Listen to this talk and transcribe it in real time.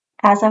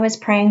As I was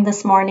praying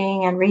this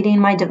morning and reading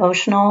my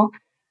devotional,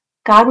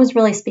 God was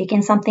really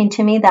speaking something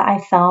to me that I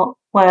felt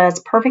was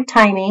perfect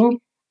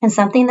timing and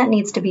something that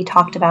needs to be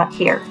talked about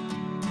here.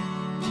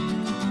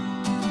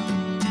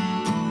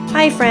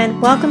 Hi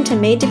friend, welcome to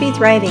Made to be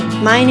Thriving.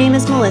 My name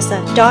is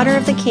Melissa, daughter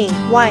of the King,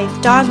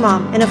 wife, dog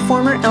mom, and a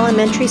former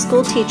elementary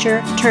school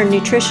teacher turned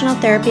nutritional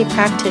therapy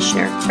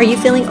practitioner. Are you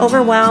feeling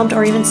overwhelmed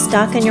or even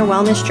stuck in your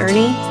wellness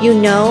journey? You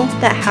know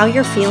that how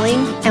you're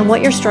feeling and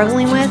what you're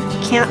struggling with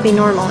can't be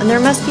normal, and there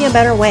must be a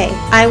better way.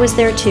 I was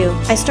there too.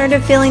 I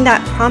started feeling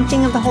that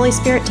prompting of the Holy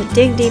Spirit to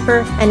dig deeper,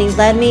 and He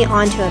led me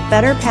onto a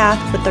better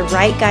path with the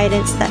right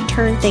guidance that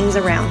turned things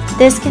around.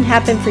 This can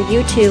happen for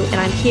you too,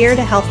 and I'm here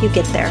to help you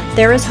get there.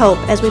 There is hope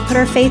as we put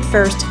our faith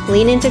first,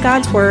 lean into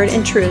God's word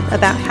and truth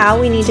about how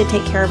we need to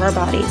take care of our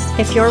bodies.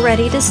 If you're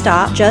ready to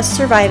stop just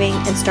surviving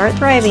and start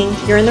thriving,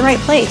 you're in the right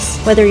place.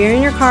 Whether you're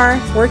in your car,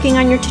 working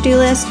on your to-do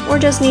list, or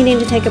just needing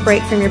to take a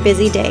break from your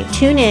busy day,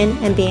 tune in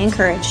and be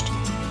encouraged.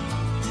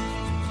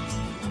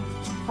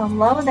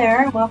 Hello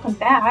there, welcome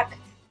back.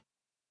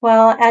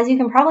 Well, as you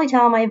can probably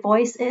tell, my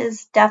voice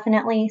is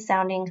definitely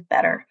sounding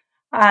better.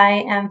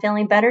 I am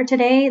feeling better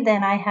today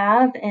than I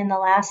have in the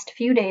last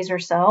few days or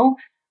so,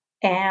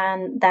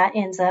 and that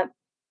ends up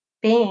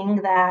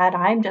being that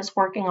I'm just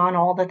working on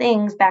all the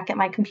things back at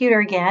my computer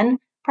again,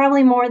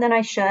 probably more than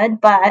I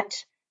should,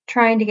 but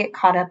trying to get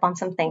caught up on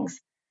some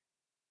things.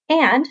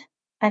 And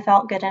I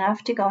felt good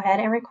enough to go ahead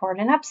and record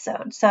an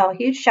episode. So a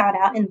huge shout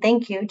out and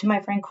thank you to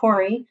my friend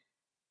Corey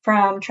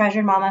from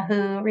Treasured Mama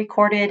who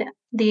recorded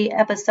the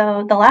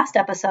last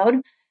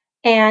episode,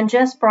 and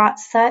just brought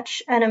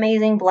such an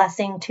amazing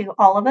blessing to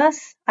all of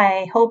us.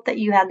 I hope that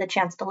you had the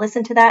chance to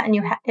listen to that,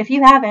 and if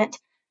you haven't,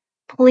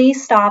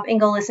 please stop and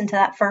go listen to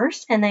that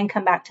first and then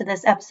come back to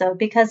this episode,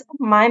 because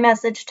my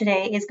message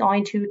today is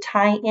going to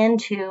tie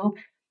into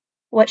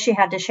what she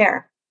had to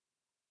share.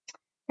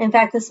 In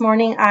fact, this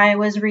morning I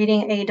was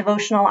reading a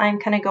devotional I'm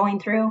kind of going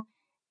through,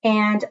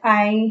 and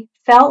I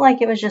felt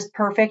like it was just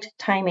perfect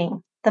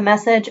timing. The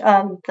message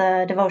of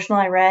the devotional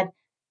I read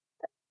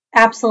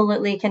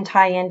absolutely can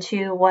tie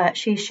into what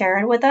she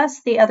shared with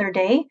us the other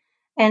day.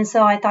 And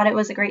so I thought it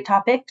was a great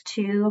topic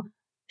to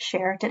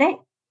share today.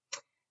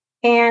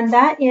 And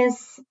that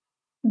is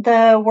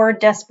the word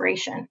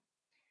desperation.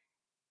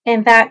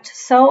 In fact,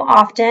 so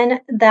often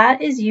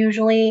that is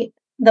usually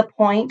the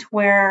point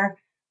where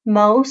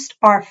most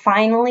are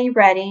finally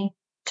ready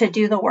to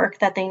do the work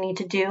that they need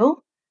to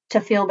do to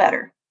feel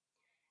better.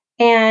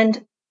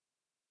 And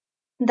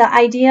the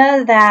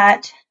idea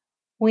that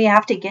we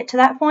have to get to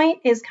that point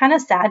is kind of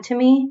sad to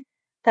me,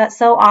 that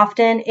so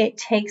often it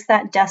takes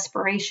that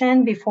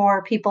desperation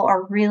before people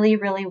are really,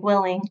 really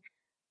willing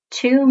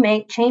to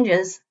make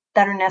changes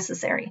that are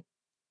necessary.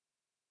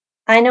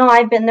 I know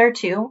I've been there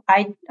too.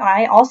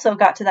 I also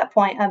got to that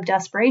point of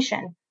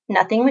desperation.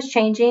 Nothing was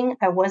changing.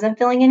 I wasn't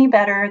feeling any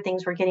better.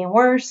 Things were getting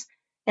worse,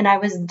 and I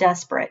was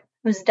desperate.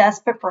 I was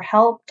desperate for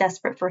help,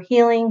 desperate for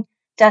healing,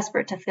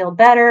 desperate to feel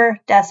better,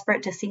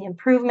 desperate to see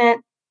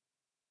improvement.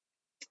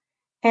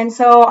 And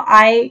so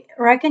I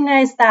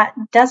recognize that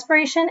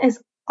desperation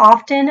is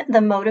often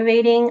the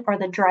motivating or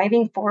the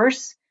driving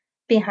force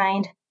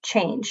behind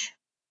change.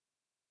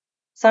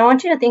 So I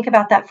want you to think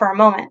about that for a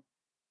moment.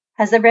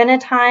 Has there been a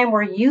time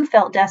where you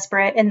felt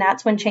desperate and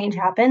that's when change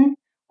happened?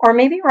 Or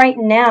maybe right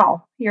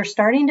now you're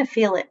starting to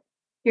feel it.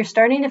 You're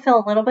starting to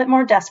feel a little bit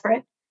more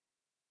desperate.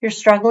 You're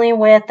struggling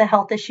with the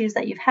health issues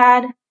that you've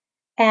had,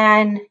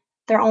 and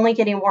they're only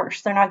getting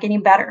worse. They're not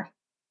getting better.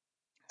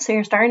 So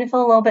you're starting to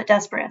feel a little bit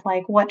desperate.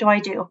 Like, what do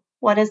I do?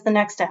 What is the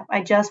next step?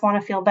 I just want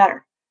to feel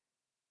better.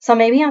 So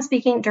maybe I'm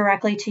speaking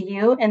directly to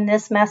you, and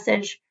this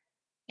message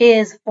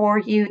is for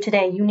you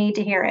today. You need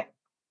to hear it.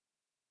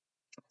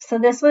 So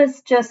this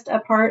was just a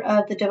part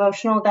of the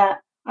devotional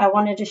that I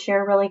wanted to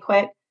share really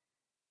quick.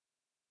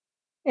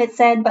 It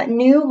said, but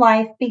new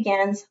life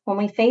begins when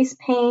we face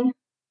pain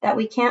that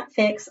we can't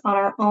fix on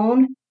our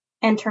own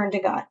and turn to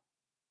God.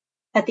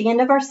 At the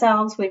end of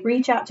ourselves, we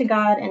reach out to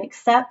God and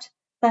accept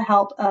the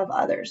help of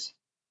others.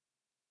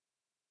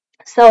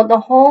 So the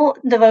whole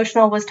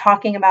devotional was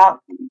talking about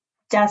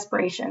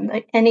desperation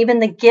and even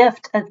the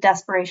gift of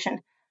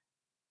desperation.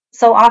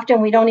 So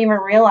often we don't even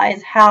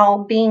realize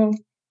how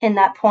being in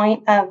that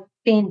point of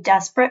being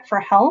desperate for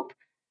help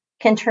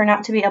can turn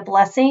out to be a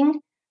blessing.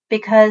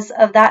 Because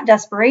of that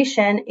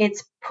desperation,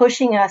 it's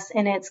pushing us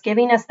and it's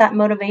giving us that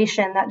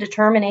motivation, that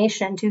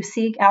determination to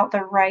seek out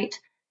the right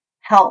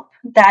help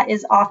that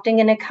is often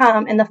going to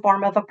come in the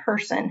form of a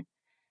person.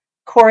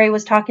 Corey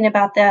was talking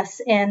about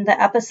this in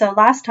the episode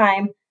last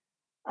time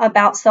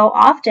about so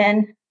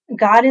often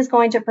God is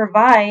going to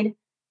provide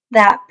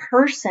that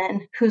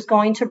person who's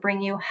going to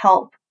bring you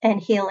help and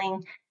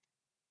healing.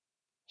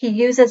 He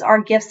uses our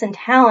gifts and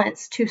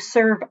talents to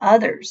serve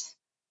others.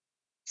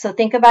 So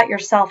think about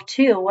yourself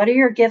too. What are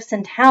your gifts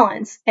and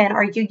talents, and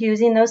are you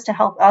using those to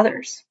help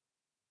others?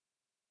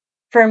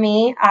 For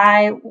me,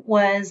 I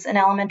was an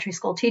elementary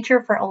school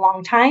teacher for a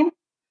long time.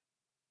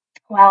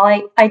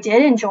 While I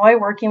did enjoy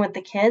working with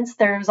the kids,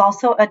 there was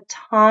also a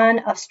ton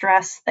of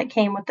stress that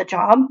came with the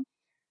job.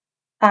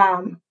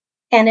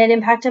 and it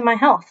impacted my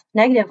health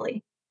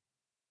negatively.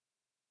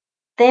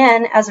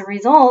 Then, as a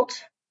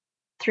result,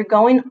 through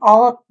going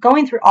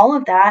through all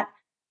of that,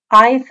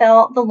 I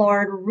felt the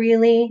Lord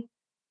really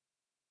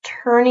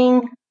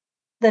turning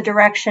the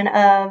direction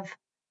of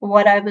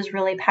what I was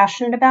really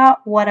passionate about,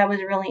 what I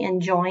was really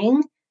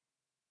enjoying.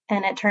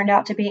 And it turned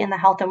out to be in the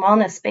health and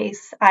wellness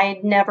space. I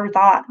never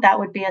thought that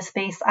would be a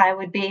space I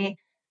would be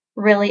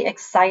really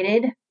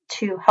excited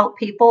to help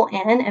people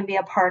in and be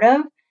a part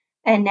of.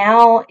 And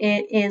now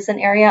it is an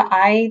area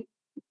I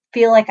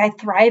feel like I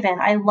thrive in.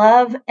 I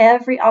love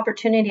every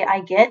opportunity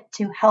I get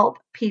to help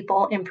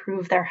people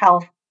improve their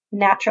health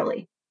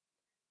naturally.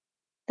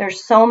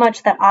 There's so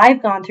much that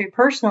I've gone through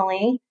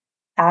personally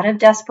out of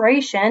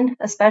desperation,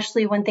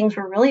 especially when things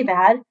were really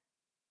bad,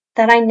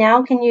 that I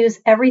now can use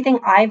everything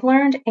I've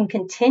learned and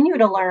continue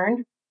to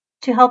learn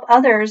to help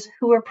others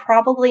who are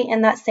probably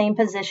in that same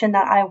position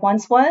that I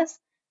once was.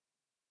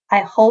 I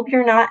hope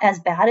you're not as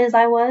bad as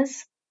I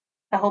was.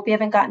 I hope you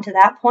haven't gotten to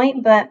that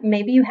point, but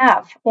maybe you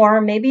have, or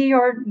maybe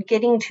you're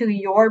getting to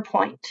your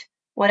point,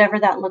 whatever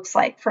that looks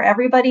like. For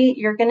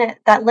everybody,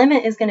 that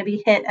limit is going to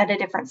be hit at a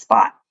different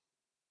spot.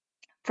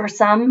 For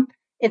some,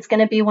 it's going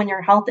to be when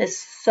your health is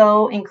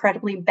so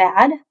incredibly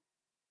bad.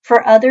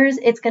 For others,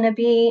 it's going to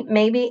be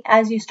maybe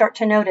as you start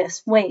to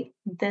notice, wait,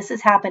 this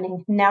is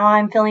happening. Now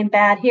I'm feeling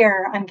bad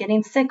here. I'm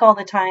getting sick all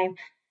the time.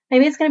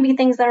 Maybe it's going to be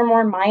things that are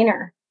more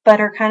minor,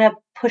 but are kind of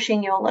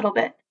pushing you a little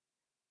bit.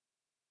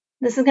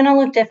 This is going to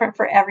look different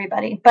for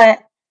everybody.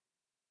 But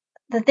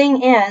the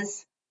thing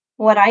is,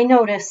 what I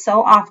notice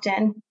so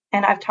often,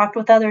 and I've talked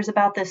with others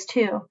about this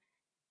too,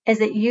 is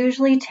it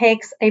usually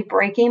takes a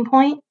breaking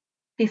point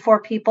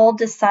before people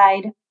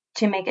decide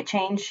to make a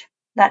change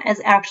that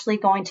is actually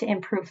going to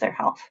improve their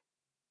health.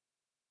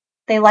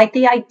 They like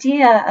the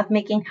idea of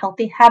making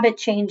healthy habit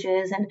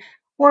changes and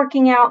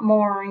working out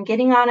more and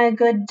getting on a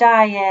good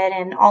diet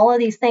and all of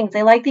these things.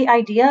 They like the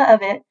idea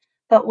of it,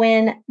 but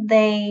when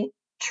they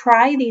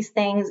try these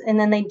things and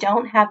then they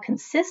don't have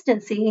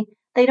consistency,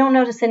 they don't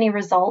notice any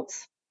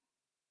results.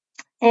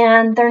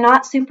 And they're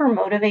not super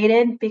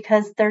motivated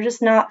because they're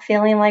just not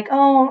feeling like,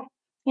 oh,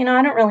 I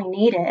don't really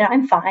need it.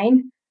 I'm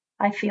fine.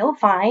 I feel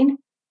fine.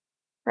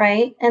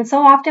 Right? And so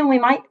often we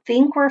might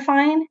think we're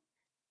fine.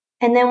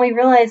 And then we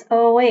realize,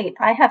 oh, wait,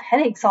 I have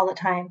headaches all the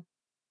time.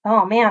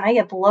 Oh, man, I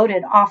get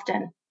bloated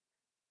often.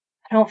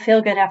 I don't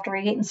feel good after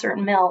I eat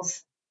certain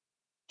meals.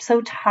 I'm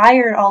so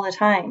tired all the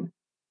time.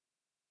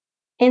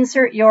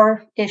 Insert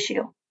your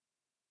issue.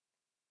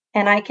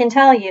 And I can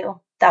tell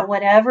you that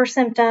whatever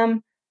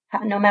symptom,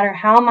 no matter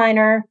how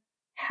minor,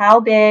 how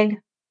big,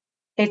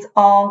 it's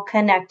all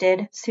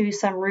connected to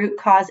some root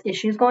cause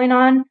issues going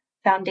on,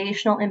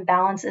 foundational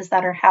imbalances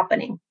that are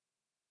happening.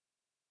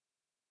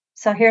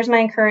 So here's my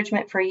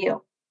encouragement for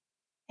you,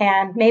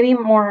 and maybe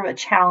more of a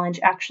challenge,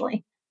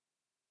 actually.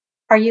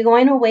 Are you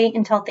going to wait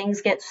until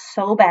things get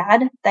so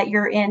bad that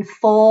you're in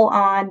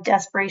full-on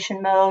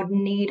desperation mode,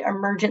 need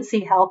emergency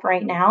help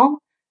right now?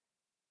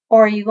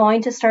 Or are you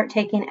going to start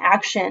taking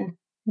action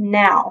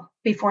now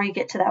before you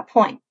get to that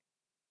point?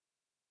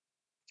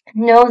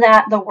 Know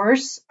that the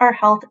worse our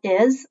health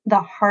is, the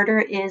harder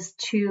it is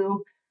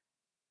to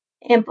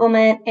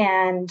implement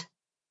and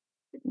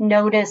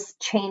notice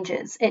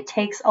changes. It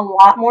takes a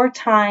lot more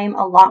time,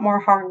 a lot more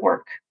hard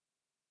work.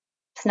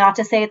 It's not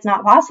to say it's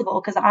not possible,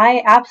 because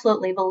I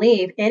absolutely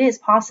believe it is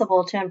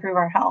possible to improve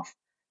our health,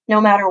 no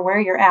matter where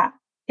you're at.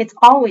 It's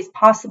always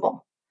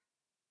possible.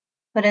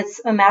 But it's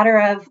a matter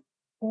of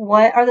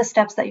what are the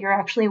steps that you're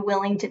actually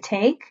willing to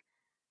take?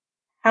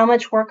 How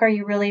much work are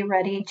you really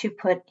ready to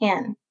put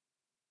in?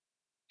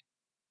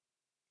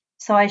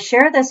 So I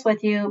share this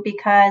with you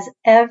because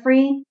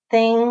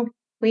everything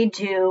we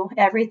do,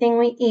 everything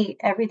we eat,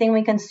 everything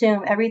we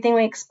consume, everything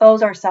we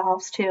expose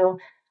ourselves to,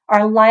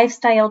 our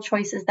lifestyle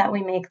choices that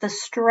we make, the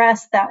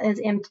stress that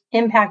is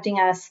impacting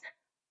us,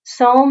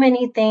 so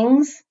many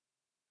things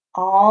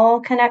all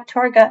connect to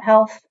our gut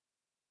health,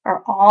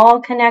 are all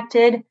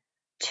connected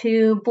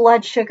to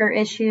blood sugar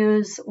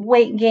issues,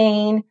 weight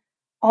gain,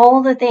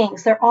 all the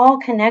things. They're all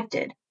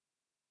connected.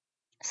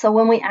 So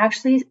when we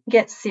actually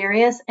get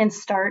serious and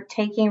start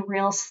taking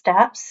real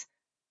steps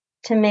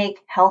to make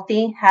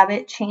healthy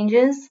habit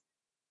changes,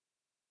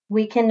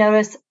 we can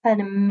notice an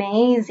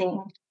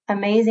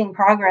amazing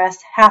progress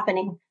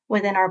happening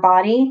within our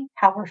body,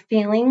 how we're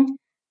feeling,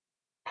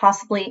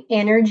 possibly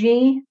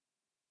energy,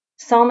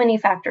 so many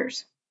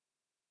factors.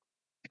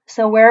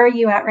 So where are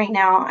you at right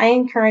now? I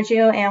encourage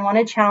you and want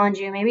to challenge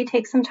you. Maybe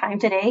take some time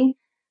today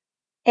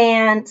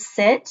and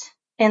sit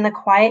in the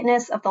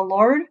quietness of the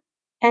Lord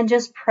and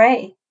just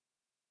pray.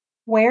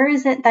 Where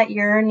is it that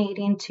you're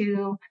needing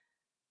to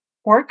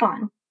work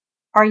on?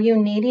 Are you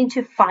needing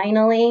to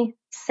finally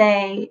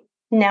say,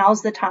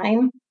 now's the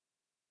time?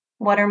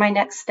 What are my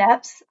next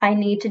steps? I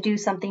need to do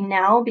something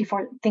now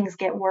before things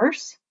get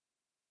worse.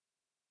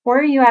 Where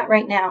are you at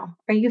right now?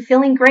 Are you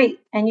feeling great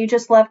and you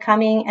just love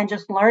coming and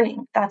just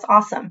learning? That's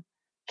awesome.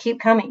 Keep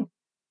coming.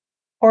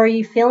 Or are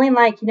you feeling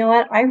like, you know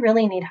what? I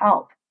really need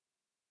help.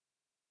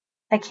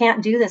 I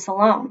can't do this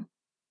alone.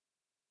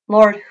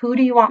 Lord, who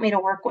do you want me to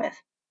work with?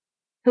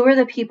 Who are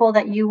the people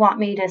that you want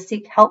me to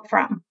seek help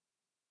from?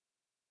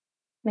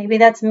 Maybe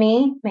that's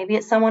me, maybe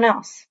it's someone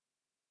else.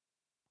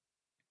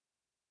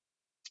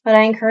 But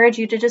I encourage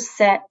you to just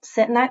sit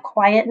in that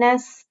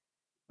quietness,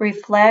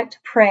 reflect,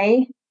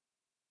 pray.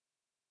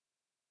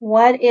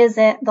 What is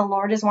it the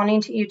Lord is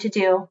wanting you to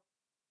do?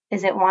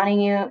 Is He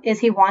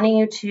wanting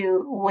you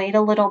to wait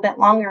a little bit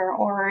longer,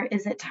 or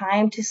is it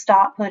time to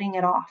stop putting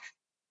it off?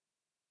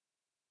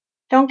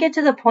 Don't get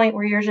to the point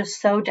where you're just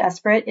so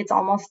desperate, it's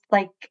almost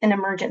like an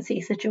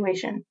emergency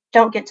situation.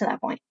 Don't get to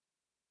that point.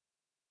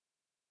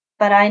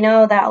 But I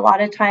know that a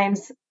lot of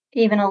times,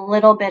 even a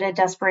little bit of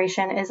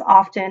desperation is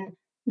often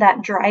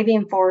that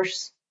driving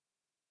force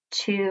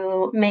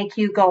to make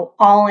you go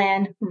all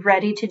in,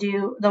 ready to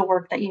do the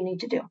work that you need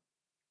to do.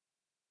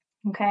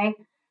 Okay?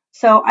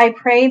 So I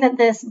pray that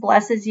this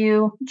blesses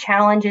you,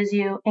 challenges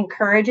you,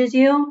 encourages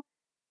you.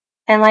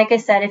 And like I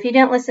said, if you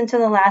didn't listen to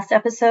the last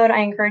episode, I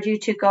encourage you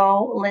to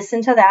go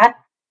listen to that.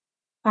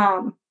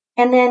 And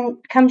then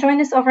come join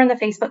us over in the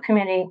Facebook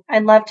community.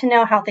 I'd love to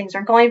know how things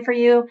are going for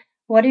you.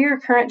 What are your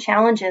current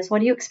challenges?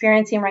 What are you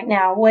experiencing right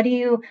now? What are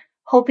you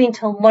hoping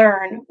to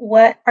learn?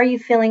 What are you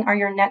feeling are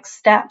your next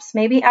steps?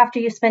 Maybe after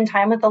you spend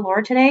time with the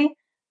Lord today,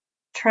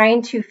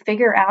 trying to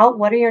figure out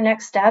what are your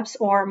next steps,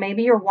 or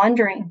maybe you're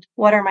wondering,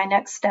 what are my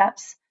next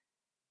steps?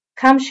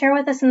 Come share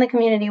with us in the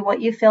community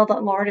what you feel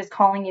that Lord is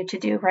calling you to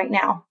do right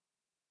now.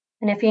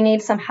 And if you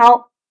need some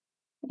help,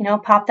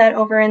 pop that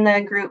over in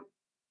the group.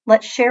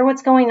 Let's share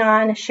what's going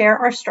on, share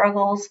our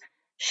struggles,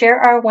 share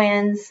our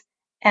wins,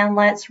 and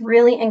let's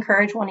really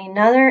encourage one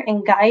another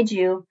and guide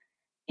you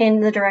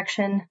in the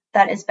direction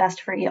that is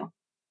best for you.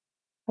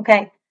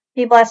 Okay,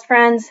 be blessed,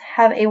 friends.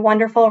 Have a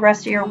wonderful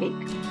rest of your week.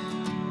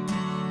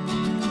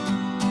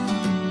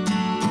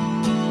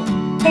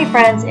 Hey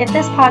friends, if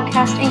this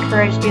podcast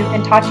encouraged you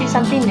and taught you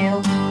something new,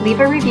 leave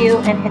a review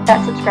and hit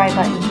that subscribe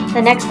button.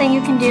 The next thing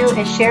you can do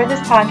is share this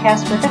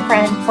podcast with a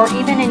friend or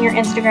even in your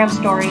Instagram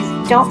stories.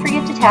 Don't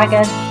forget to tag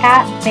us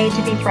at Made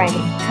to Be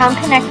Thriving. Come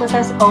connect with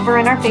us over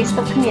in our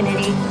Facebook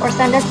community or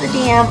send us a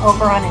DM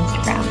over on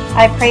Instagram.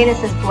 I pray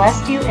this has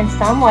blessed you in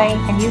some way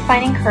and you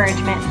find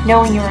encouragement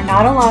knowing you are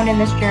not alone in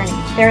this journey.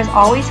 There is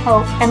always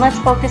hope, and let's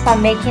focus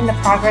on making the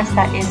progress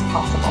that is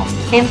possible.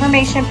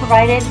 Information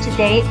provided to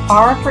date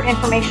are for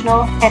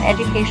informational and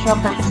educational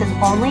purposes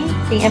only.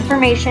 The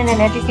information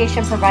and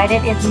education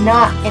provided is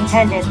not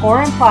intended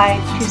or implied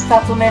to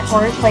supplement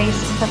or replace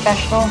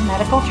professional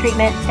medical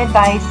treatment,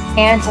 advice,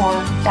 and/or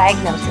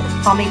diagnosis.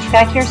 I'll meet you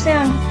back here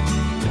soon.